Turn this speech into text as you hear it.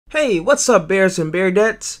Hey, what's up, bears and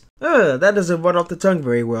beardettes? That doesn't run off the tongue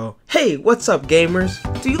very well. Hey, what's up, gamers?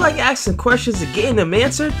 Do you like asking questions and getting them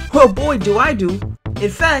answered? Well, boy, do I do. In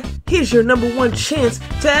fact, here's your #1 chance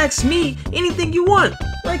to ask me anything you want.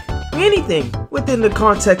 Like, anything. Within the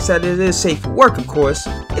context that it is safe for work, of course.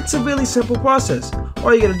 It's a really simple process.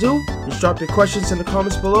 All you gotta do is drop your questions in the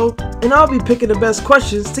comments below, and I'll be picking the best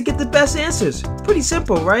questions to get the best answers. Pretty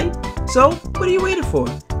simple, right? So, what are you waiting for?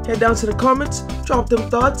 Head down to the comments, drop them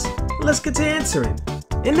thoughts, and let's get to answering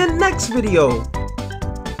in the next video.